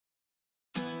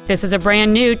This is a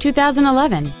brand new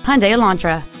 2011 Hyundai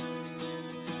Elantra.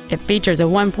 It features a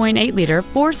 1.8-liter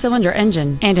four-cylinder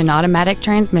engine and an automatic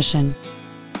transmission.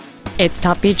 Its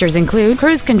top features include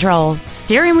cruise control,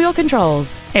 steering wheel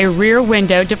controls, a rear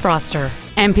window defroster,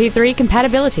 MP3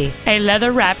 compatibility, a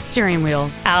leather-wrapped steering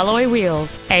wheel, alloy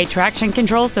wheels, a traction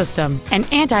control system, an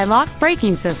anti-lock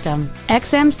braking system,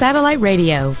 XM satellite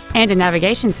radio, and a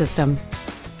navigation system.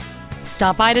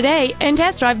 Stop by today and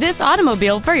test drive this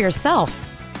automobile for yourself.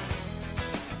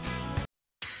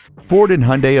 Ford and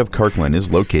Hyundai of Kirkland is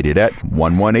located at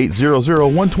 11800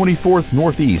 124th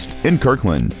Northeast in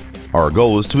Kirkland. Our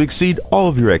goal is to exceed all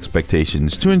of your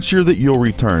expectations to ensure that you'll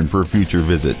return for future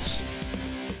visits.